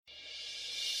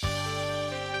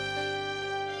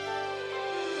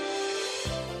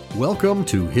Welcome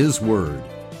to His Word.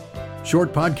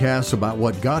 Short podcasts about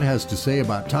what God has to say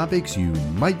about topics you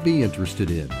might be interested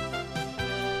in.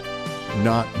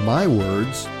 Not my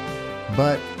words,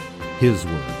 but His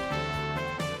Word.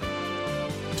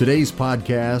 Today's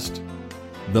podcast,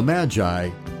 The Magi,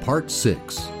 Part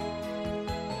 6.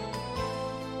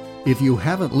 If you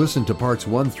haven't listened to Parts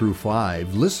 1 through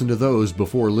 5, listen to those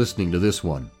before listening to this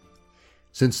one.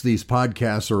 Since these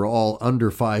podcasts are all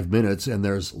under 5 minutes and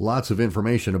there's lots of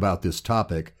information about this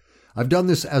topic, I've done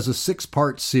this as a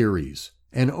 6-part series,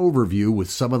 an overview with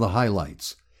some of the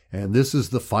highlights, and this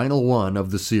is the final one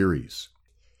of the series.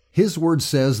 His Word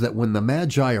says that when the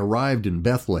Magi arrived in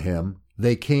Bethlehem,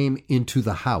 they came into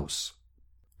the house.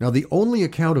 Now, the only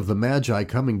account of the Magi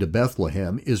coming to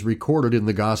Bethlehem is recorded in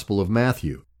the Gospel of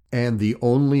Matthew, and the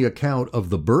only account of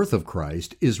the birth of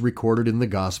Christ is recorded in the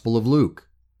Gospel of Luke.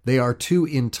 They are two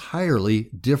entirely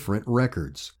different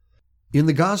records. In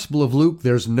the Gospel of Luke,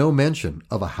 there's no mention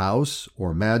of a house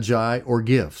or magi or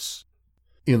gifts.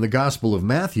 In the Gospel of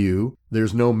Matthew,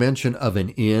 there's no mention of an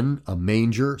inn, a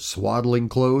manger, swaddling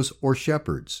clothes, or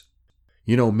shepherds.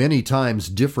 You know, many times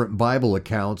different Bible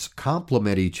accounts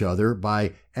complement each other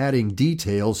by adding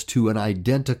details to an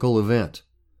identical event.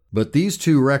 But these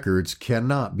two records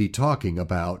cannot be talking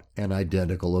about an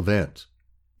identical event.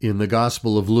 In the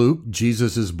Gospel of Luke,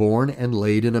 Jesus is born and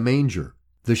laid in a manger.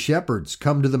 The shepherds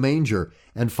come to the manger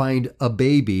and find a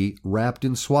baby wrapped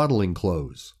in swaddling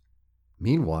clothes.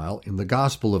 Meanwhile, in the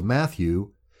Gospel of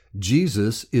Matthew,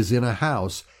 Jesus is in a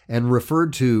house and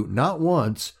referred to not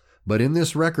once, but in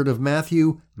this record of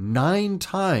Matthew, 9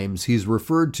 times he's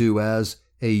referred to as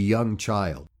a young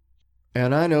child.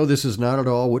 And I know this is not at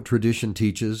all what tradition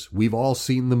teaches. We've all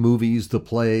seen the movies, the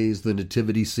plays, the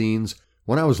nativity scenes.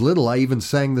 When I was little, I even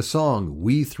sang the song,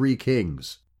 We Three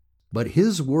Kings. But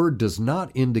His Word does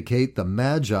not indicate the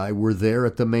Magi were there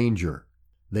at the manger.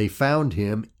 They found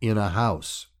him in a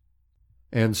house.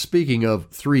 And speaking of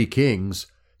 3 kings,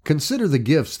 consider the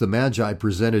gifts the Magi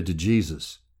presented to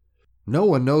Jesus. No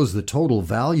one knows the total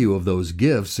value of those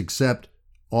gifts except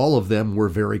all of them were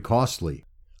very costly.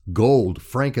 Gold,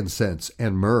 frankincense,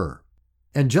 and myrrh.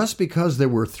 And just because there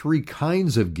were 3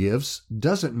 kinds of gifts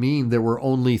doesn't mean there were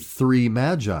only 3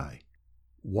 Magi.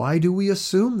 Why do we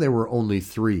assume there were only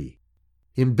 3?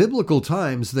 In biblical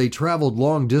times, they traveled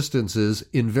long distances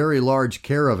in very large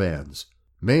caravans,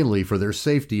 mainly for their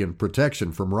safety and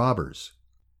protection from robbers.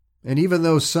 And even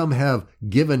though some have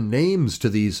given names to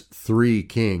these 3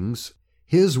 kings,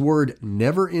 His Word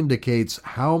never indicates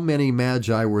how many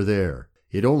Magi were there.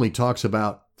 It only talks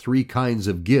about 3 kinds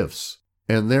of gifts,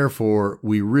 and therefore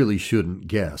we really shouldn't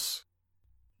guess.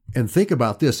 And think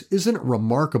about this, isn't it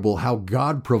remarkable how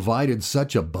God provided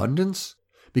such abundance?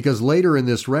 Because later in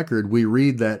this record we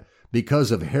read that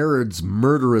because of Herod's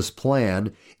murderous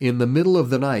plan, in the middle of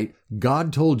the night,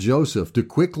 God told Joseph to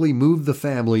quickly move the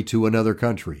family to another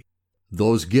country.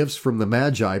 Those gifts from the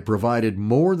Magi provided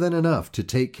more than enough to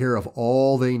take care of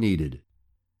all they needed.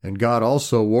 And God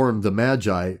also warned the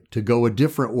Magi to go a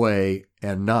different way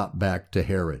and not back to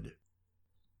Herod.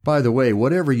 By the way,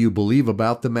 whatever you believe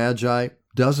about the Magi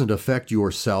doesn't affect your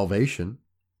salvation.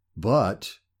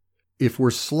 But if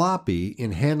we're sloppy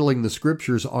in handling the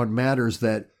Scriptures on matters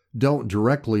that don't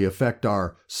directly affect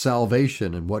our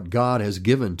salvation and what God has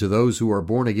given to those who are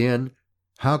born again,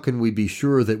 how can we be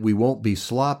sure that we won't be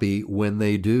sloppy when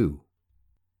they do?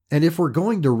 And if we're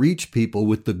going to reach people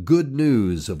with the good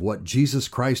news of what Jesus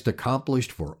Christ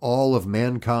accomplished for all of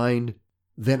mankind,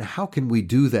 then how can we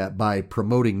do that by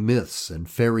promoting myths and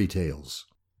fairy tales?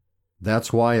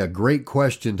 That's why a great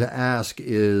question to ask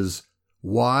is,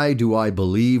 why do I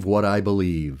believe what I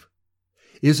believe?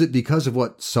 Is it because of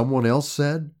what someone else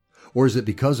said? Or is it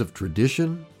because of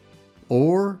tradition?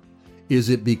 Or is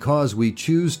it because we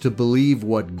choose to believe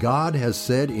what God has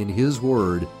said in His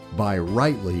Word by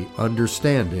rightly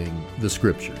understanding the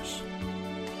Scriptures?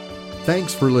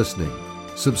 Thanks for listening.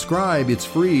 Subscribe, it's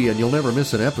free and you'll never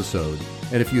miss an episode.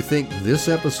 And if you think this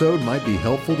episode might be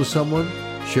helpful to someone,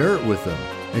 share it with them.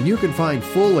 And you can find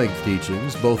full-length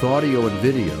teachings, both audio and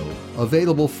video,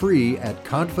 available free at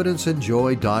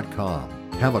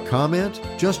confidenceandjoy.com. Have a comment?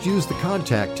 Just use the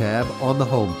Contact tab on the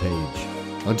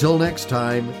homepage. Until next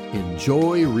time,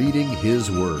 enjoy reading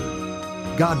His Word.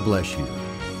 God bless you.